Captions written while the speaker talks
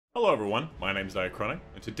Hello everyone, my name is Dychronic,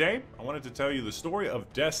 and today I wanted to tell you the story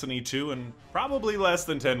of Destiny 2 in probably less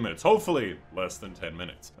than 10 minutes. Hopefully less than 10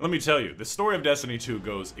 minutes. And let me tell you, the story of Destiny 2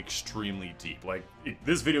 goes extremely deep.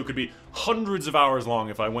 This video could be hundreds of hours long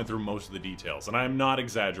if I went through most of the details, and I am not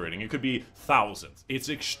exaggerating. It could be thousands. It's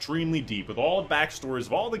extremely deep with all the backstories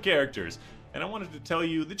of all the characters, and I wanted to tell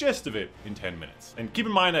you the gist of it in 10 minutes. And keep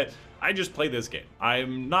in mind that I just played this game.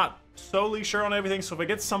 I'm not solely sure on everything, so if I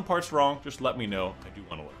get some parts wrong, just let me know. I do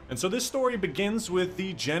want to learn. And so this story begins with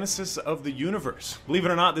the genesis of the universe. Believe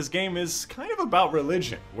it or not, this game is kind of about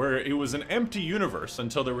religion, where it was an empty universe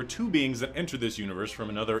until there were two beings that entered this universe from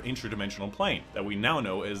another interdimensional plane that we now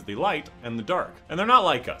know as the light and the dark. And they're not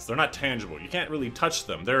like us. They're not tangible. You can't really touch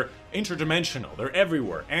them. They're interdimensional. They're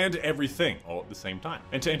everywhere and everything all at the same time.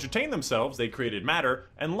 And to entertain themselves, they created matter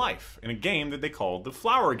and life in a game that they called the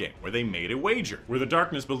Flower Game, where they made a wager, where the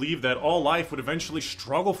darkness believed that all life would eventually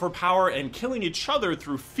struggle for power and killing each other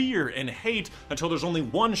through fear and hate until there's only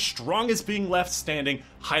one strongest being left standing,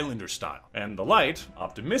 Highlander style. And the light,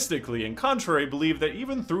 optimistically and contrary, believed that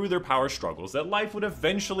even through their power struggles, that life would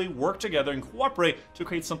eventually work together and cooperate to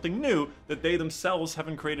create something new that they themselves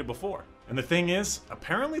haven't created before. And the thing is,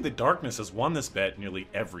 apparently the darkness has won this bet nearly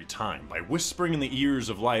every time by whispering in the ears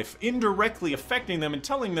of life, indirectly affecting them and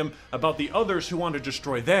telling them about the others who want to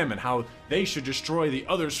destroy them and how they should destroy the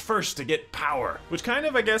others first to get power. Which kind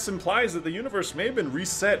of, I guess, implies that the universe may have been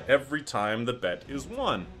reset every time the bet is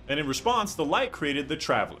won. And in response, the light created the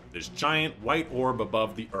Traveler, this giant white orb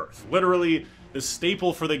above the Earth. Literally, the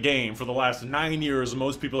staple for the game for the last 9 years.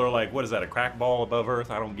 Most people are like, what is that, a crack ball above Earth?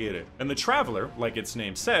 I don't get it. And the Traveler, like its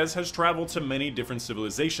name says, has traveled to many different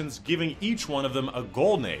civilizations, giving each one of them a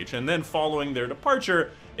golden age, and then following their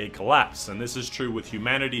departure, a collapse. And this is true with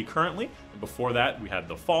humanity currently. And before that, we had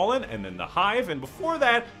the Fallen, and then the Hive, and before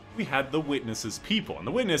that, we had the Witness's people. And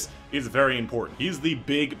the Witness is very important. He's the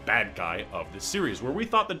big bad guy of the series. Where we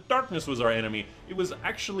thought the darkness was our enemy, it was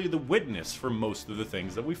actually the Witness for most of the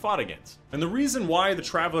things that we fought against. And the reason why the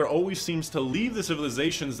Traveler always seems to leave the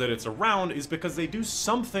civilizations that it's around is because they do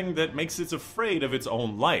something that makes it afraid of its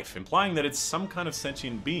own life, implying that it's some kind of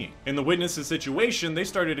sentient being. In the Witness's situation, they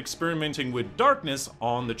started experimenting with darkness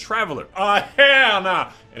on the Traveler. Hell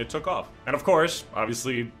nah! And it took off. And of course,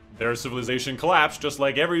 obviously, their civilization collapsed just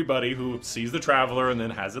like everybody who sees the Traveler and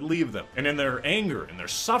then has it leave them. And in their anger and their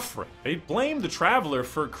suffering, they blamed the Traveler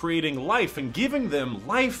for creating life and giving them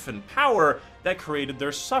life and power that created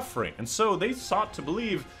their suffering. And so they sought to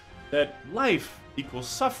believe that life equals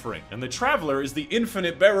suffering, and the Traveler is the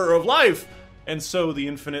infinite bearer of life, and so the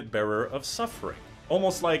infinite bearer of suffering.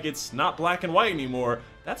 Almost like it's not black and white anymore.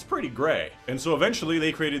 That's pretty gray. And so eventually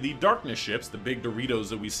they created the Darkness ships, the big Doritos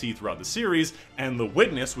that we see throughout the series, and the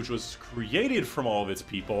Witness, which was created from all of its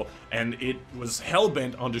people, and it was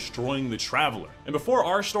hell-bent on destroying the Traveler. And before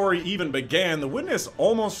our story even began, the Witness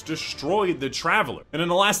almost destroyed the Traveler. And in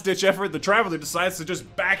a last-ditch effort, the Traveler decides to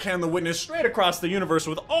just backhand the Witness straight across the universe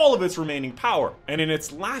with all of its remaining power. And in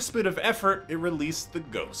its last bit of effort, it released the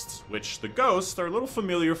Ghosts, which the Ghosts are little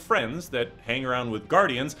familiar friends that hang around with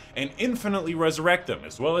Guardians and infinitely resurrect them,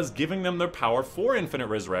 as well as giving them their power for infinite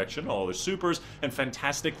resurrection, all their supers, and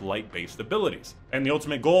fantastic light-based abilities. And the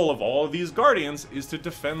ultimate goal of all of these Guardians is to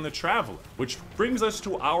defend the Traveler, which brings us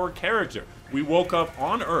to our character. We woke up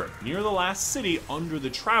on Earth, near the last city, under the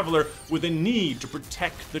Traveler, with a need to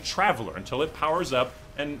protect the Traveler until it powers up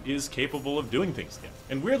and is capable of doing things again.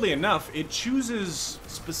 And weirdly enough, it chooses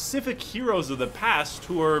specific heroes of the past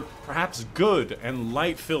who are perhaps good and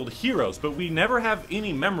light-filled heroes, but we never have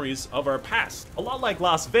any memories of our past. A lot like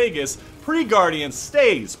Las Vegas, pre-Guardian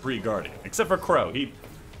stays pre-Guardian, except for Crow. He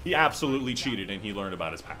absolutely cheated and he learned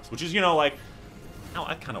about his past, which is, you know, like, oh,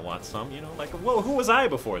 I kind of want some, you know, like, whoa, who was I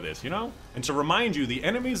before this, you know? And to remind you, the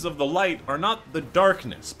enemies of the light are not the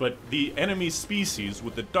darkness, but the enemy species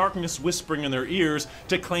with the darkness whispering in their ears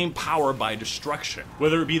to claim power by destruction.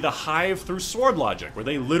 Whether it be the Hive through sword logic, where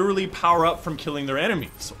they literally power up from killing their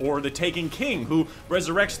enemies, or the Taken King, who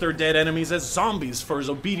resurrects their dead enemies as zombies for his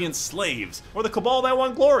obedient slaves, or the Cabal that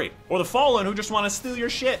want glory, or the Fallen who just want to steal your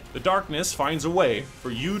shit. The darkness finds a way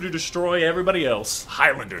for you to destroy everybody else,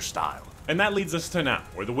 Highlander style. And that leads us to now,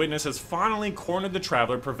 where the Witness has finally cornered the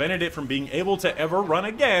Traveler, prevented it from being able to ever run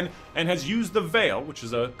again, and has used the Veil, which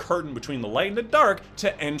is a curtain between the light and the dark,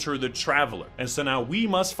 to enter the Traveler. And so now we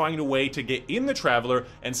must find a way to get in the Traveler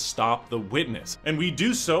and stop the Witness. And we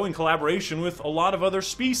do so in collaboration with a lot of other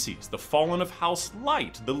species, the Fallen of House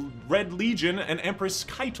Light, the Red Legion, and Empress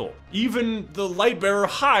Keitel, even the Lightbearer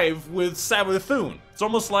Hive with Savathun. It's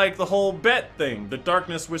almost like the whole bet thing. The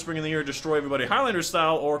darkness whispering in the ear, destroy everybody Highlander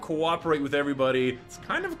style, or cooperate with everybody. It's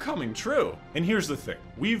kind of coming true. And here's the thing.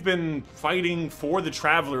 We've been fighting for the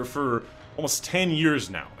Traveler for almost 10 years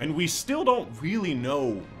now, and we still don't really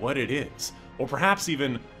know what it is, or perhaps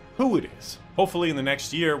even who it is. Hopefully in the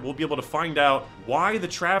next year, we'll be able to find out why the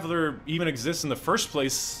Traveler even exists in the first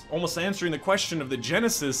place, almost answering the question of the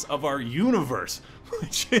genesis of our universe,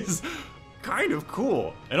 which is kind of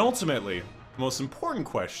cool. And ultimately, the most important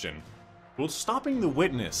question, will stopping the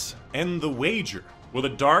witness end the wager? Will the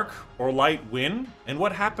dark or light win? And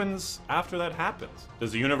what happens after that happens?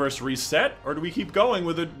 Does the universe reset, or do we keep going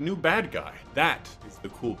with a new bad guy? That is the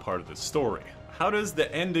cool part of the story. How does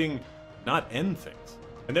the ending not end things?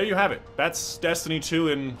 And there you have it. That's Destiny 2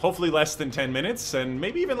 in hopefully less than 10 minutes, and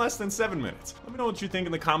maybe even less than 7 minutes. Let me know what you think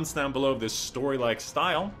in the comments down below of this story-like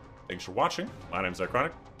style. Thanks for watching. My name's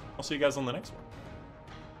Dychronic. I'll see you guys on the next one.